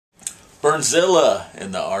Burnzilla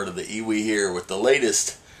in the art of the EWI here with the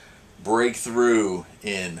latest breakthrough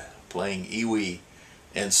in playing EWI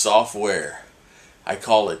and software. I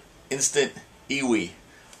call it Instant EWI.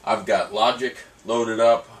 I've got Logic loaded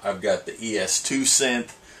up. I've got the ES2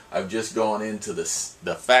 synth. I've just gone into the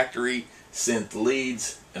factory synth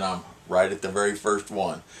leads, and I'm right at the very first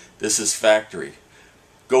one. This is factory.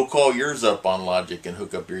 Go call yours up on Logic and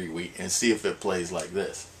hook up your EWI and see if it plays like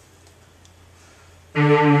this. And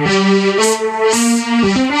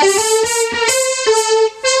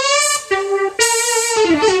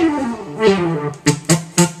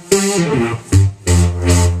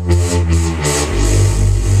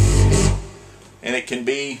it can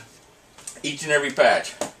be each and every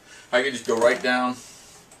patch. I can just go right down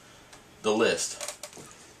the list,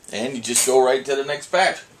 and you just go right to the next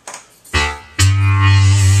patch.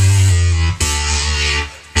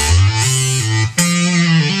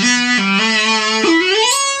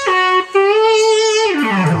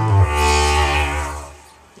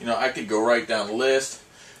 You know, I could go right down the list,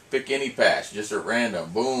 pick any patch, just at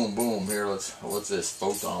random. Boom, boom. Here, what's this?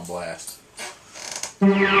 Photon blast.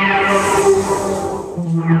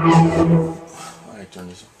 Alright, turn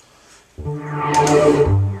this on.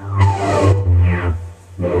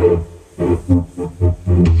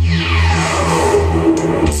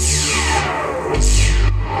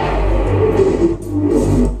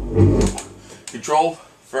 Control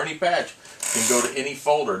for any patch. You can go to any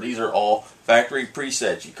folder. These are all factory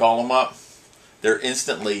presets. You call them up, they're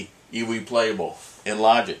instantly EWI playable in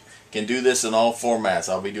Logic. Can do this in all formats.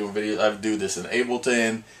 I'll be doing videos. I do this in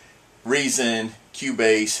Ableton, Reason,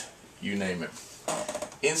 Cubase, you name it.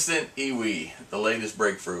 Instant EWI, the latest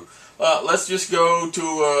breakthrough. Let's just go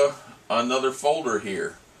to another folder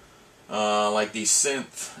here, like these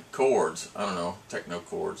synth chords. I don't know, techno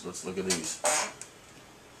chords. Let's look at these.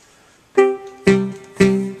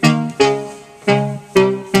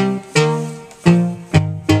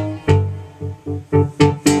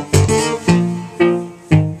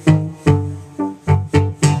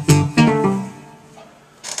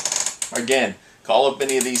 Again, call up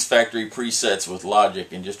any of these factory presets with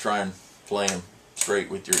Logic and just try and play them straight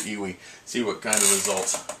with your EWI. See what kind of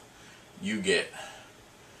results you get.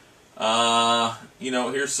 You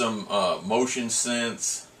know, here's some motion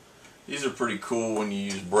synths. These are pretty cool when you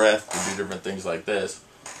use breath to do different things like this.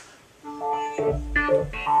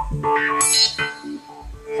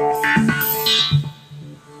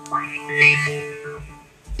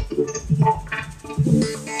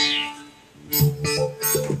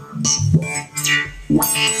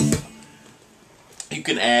 You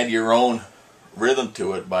can add your own rhythm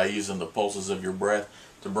to it by using the pulses of your breath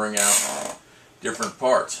to bring out different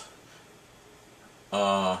parts.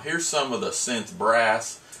 Here's some of the synth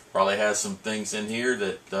brass. Probably has some things in here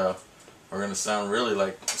that are going to sound really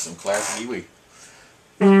like some classic EWI.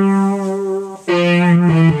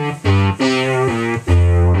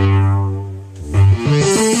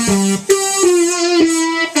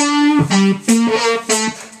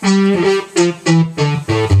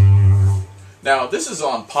 Now this is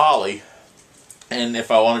on poly, and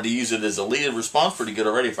if I wanted to use it as a lead, it responds pretty good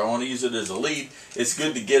already. If I want to use it as a lead, it's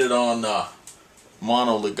good to get it on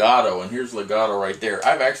mono legato, and here's legato right there.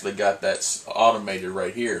 I've actually got that automated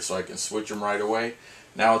right here, so I can switch them right away.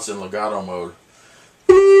 Now it's in legato mode.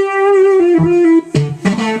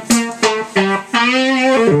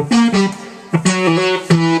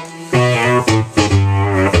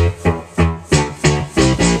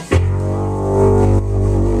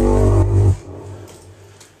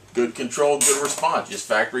 Good control, good response. Just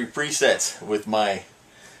factory presets with my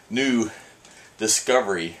new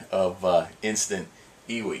discovery of Instant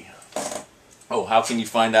EWI. Oh, how can you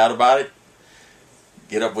find out about it?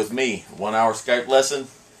 Get up with me. 1 hour Skype lesson.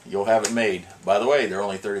 You'll have it made. By the way, they're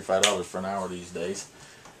only $35 for an hour these days.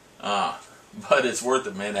 But it's worth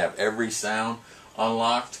it, man, to have every sound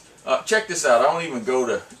unlocked. Check this out. I don't even go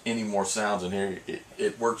to any more sounds in here.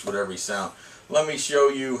 It works with every sound. Let me show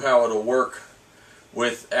you how it'll work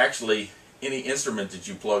with actually any instrument that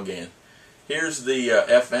you plug in. Here's the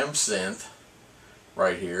FM synth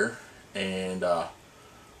right here, and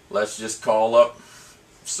let's just call up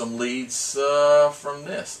some leads from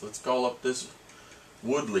this. Let's call up this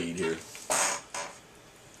wood lead here.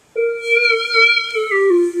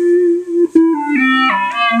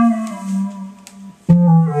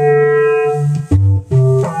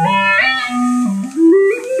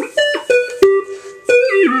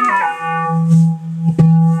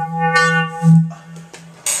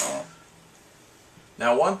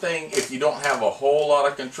 Now one thing, if you don't have a whole lot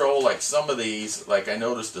of control, like some of these, like I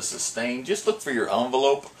noticed the sustain, just look for your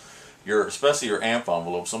envelope, especially your amp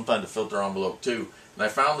envelope, sometimes the filter envelope too. And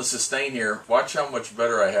I found the sustain here. Watch how much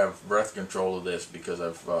better I have breath control of this because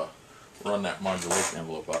I've run that modulation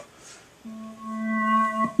envelope up.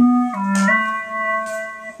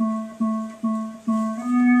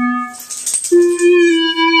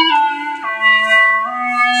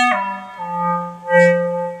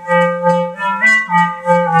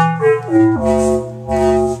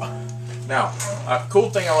 Now, a cool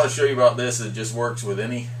thing I want to show you about this is it just works with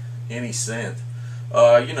any synth.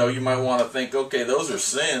 You know, you might want to think, okay, those are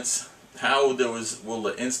synths. How will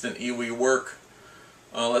the instant EWI work?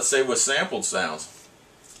 Let's say with sampled sounds.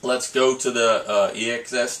 Let's go to the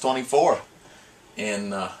EXS24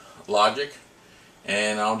 in Logic,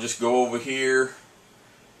 and I'll just go over here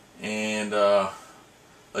and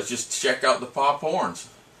let's just check out the pop horns.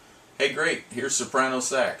 Hey, great! Here's soprano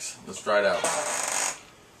sax. Let's try it out.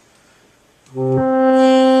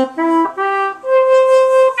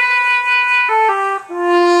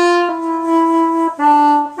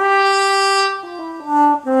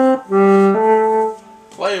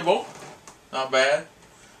 Playable, not bad.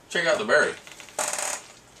 Check out the Barry.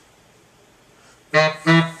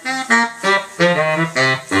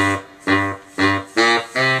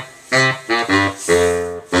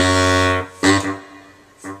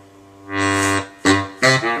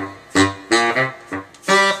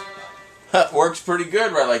 Works pretty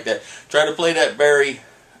good right like that. Try to play that Barry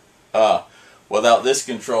without this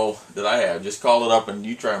control that I have. Just call it up and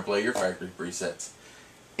you try and play your factory presets.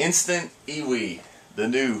 Instant EWI, the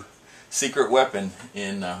new secret weapon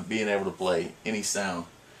in being able to play any sound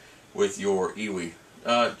with your EWI.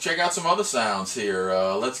 Check out some other sounds here.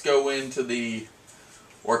 Let's go into the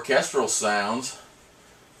orchestral sounds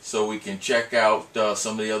so we can check out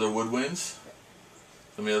some of the other woodwinds,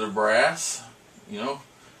 some of the other brass. You know,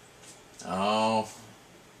 I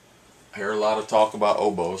hear a lot of talk about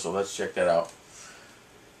oboe, so let's check that out.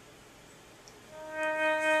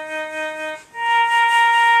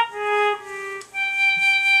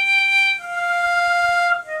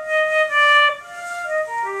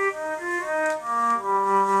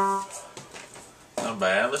 Not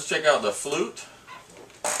bad. Let's check out the flute.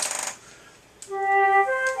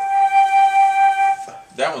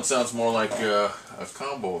 That one sounds more like a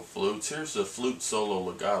combo of flutes. Here's the flute solo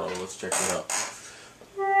legato. Let's check it out.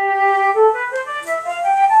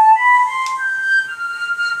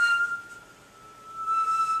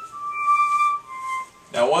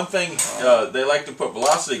 Now, one thing, they like to put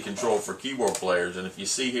velocity control for keyboard players, and if you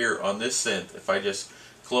see here on this synth, if I just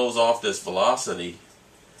close off this velocity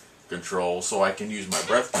control so I can use my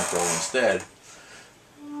breath control instead,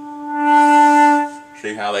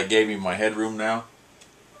 see how that gave me my headroom now?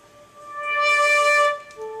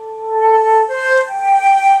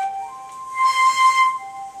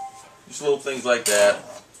 Just little things like that.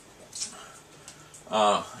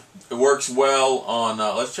 It works well on,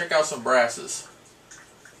 let's check out some brasses.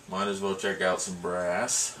 Might as well check out some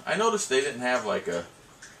brass. I noticed they didn't have like a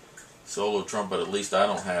solo trumpet, at least I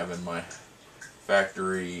don't have in my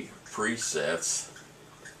factory presets.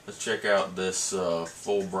 Let's check out this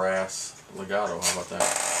full brass legato. How about that?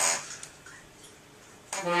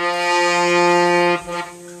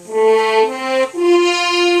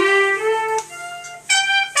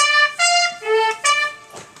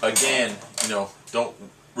 Again, you know, don't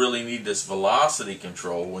really need this velocity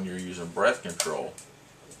control when you're using breath control.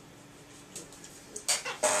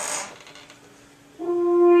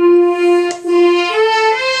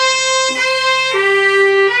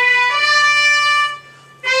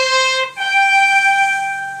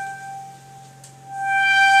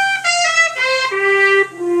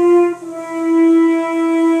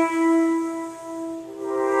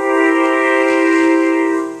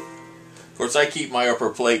 I keep my upper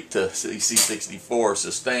plate to C64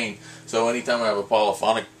 sustain, so anytime I have a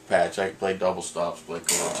polyphonic patch, I can play double stops, play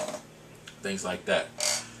chords, things like that.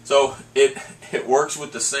 So it works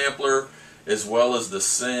with the sampler as well as the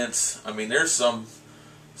synths. I mean, there's some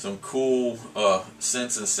cool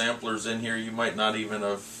synths and samplers in here you might not even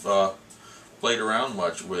have played around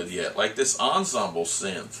much with yet, like this ensemble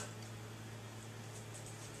synth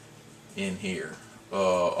in here.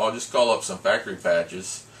 I'll just call up some factory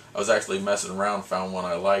patches. I was actually messing around, found one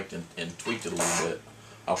I liked, and tweaked it a little bit.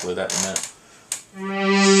 I'll play that in a minute.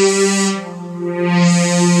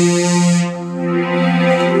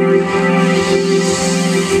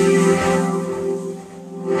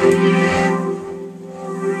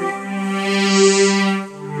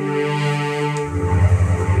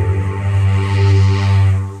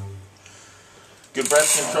 Good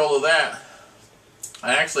breath control of that.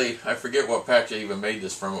 I forget what patch I even made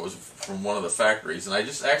this from. It was from one of the factories, and I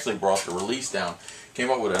just actually brought the release down. Came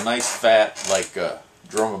up with a nice fat, like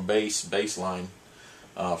drum and bass line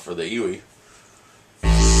for the EWI.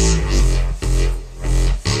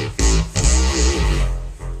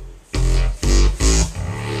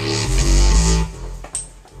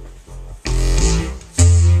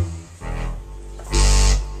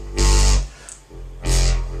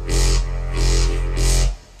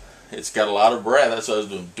 It's got a lot of breath. That's what I was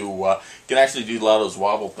doing. You can actually do a lot of those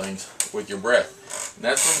wobble things with your breath. And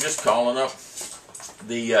that's from just calling up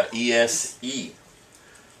the ESE.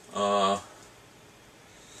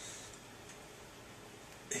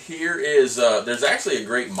 Here is, there's actually a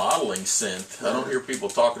great modeling synth. I don't hear people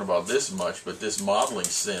talking about this much, but this modeling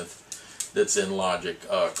synth that's in Logic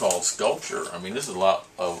called Sculpture. I mean, this is a lot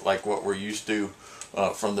of like what we're used to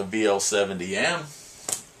from the VL70M.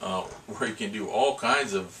 Where you can do all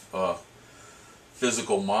kinds of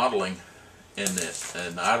physical modeling in this,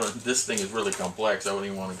 and this thing is really complex. I wouldn't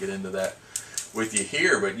even want to get into that with you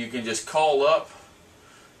here, but you can just call up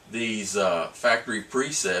these factory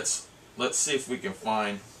presets. Let's see if we can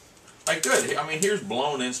find, like, good. I mean, here's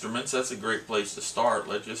blown instruments. That's a great place to start.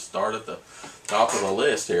 Let's just start at the top of the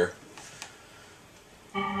list here.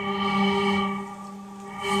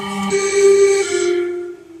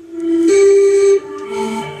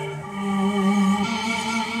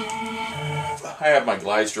 I have my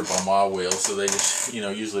glide strip on my wheel, so they just,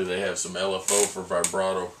 usually they have some LFO for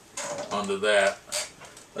vibrato onto that.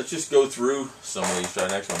 Let's just go through some of these. Try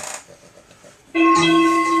the next one.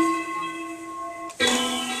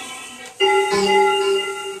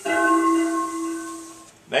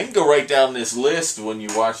 Now you can go right down this list when you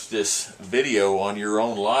watch this video on your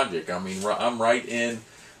own Logic. I mean, I'm right in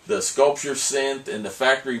the Sculpture synth and the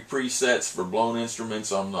factory presets for blown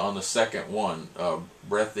instruments on the second one,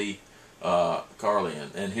 Breathy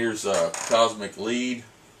Carlian. And here's Cosmic Lead.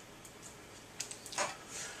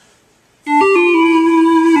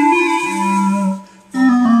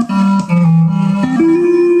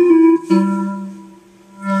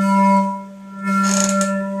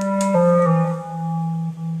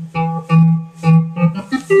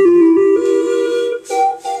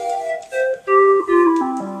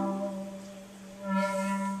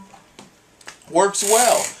 Works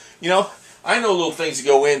well. I know little things to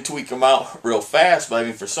go in, tweak them out real fast, but I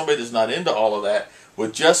mean, for somebody that's not into all of that,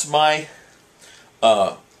 with just my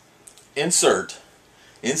insert,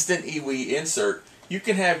 Instant EWI insert, you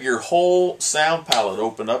can have your whole sound palette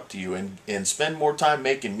open up to you and spend more time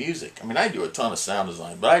making music. I mean, I do a ton of sound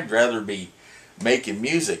design, but I'd rather be making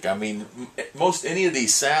music. I mean, any of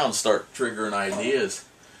these sounds start triggering ideas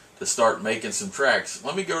to start making some tracks.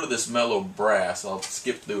 Let me go to this mellow brass. I'll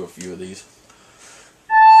skip through a few of these.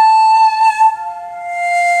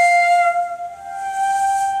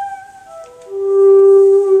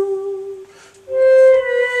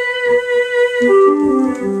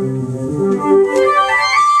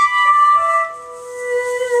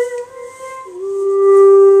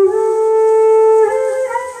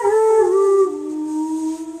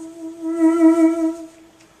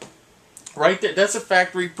 Right there, that's a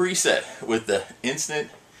factory preset with the Instant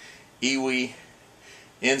EWI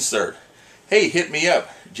insert. Hey, hit me up,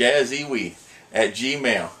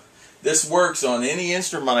 jazzewi@gmail. This works on any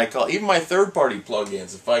instrument I call, even my third-party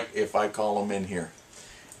plugins. If I call them in here,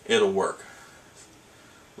 it'll work.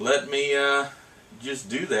 Let me just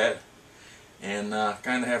do that and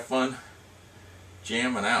kind of have fun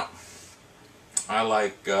jamming out. I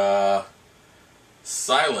like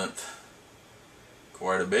Silent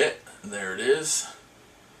quite a bit. There it is.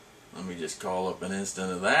 Let me just call up an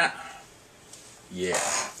instant of that. Yeah.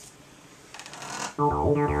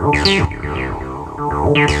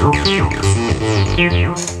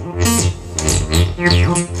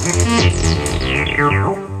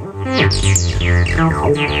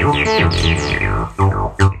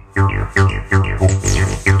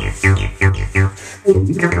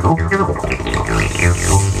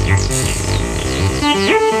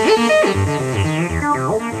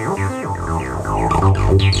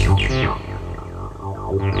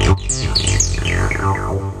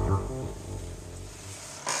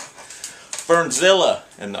 Fernzilla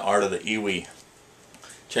and the art of the EWI.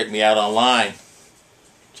 Check me out online,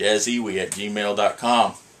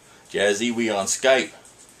 jazzewi@gmail.com. Jazzewi on Skype.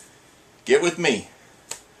 Get with me.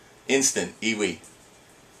 Instant EWI.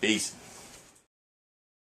 Peace.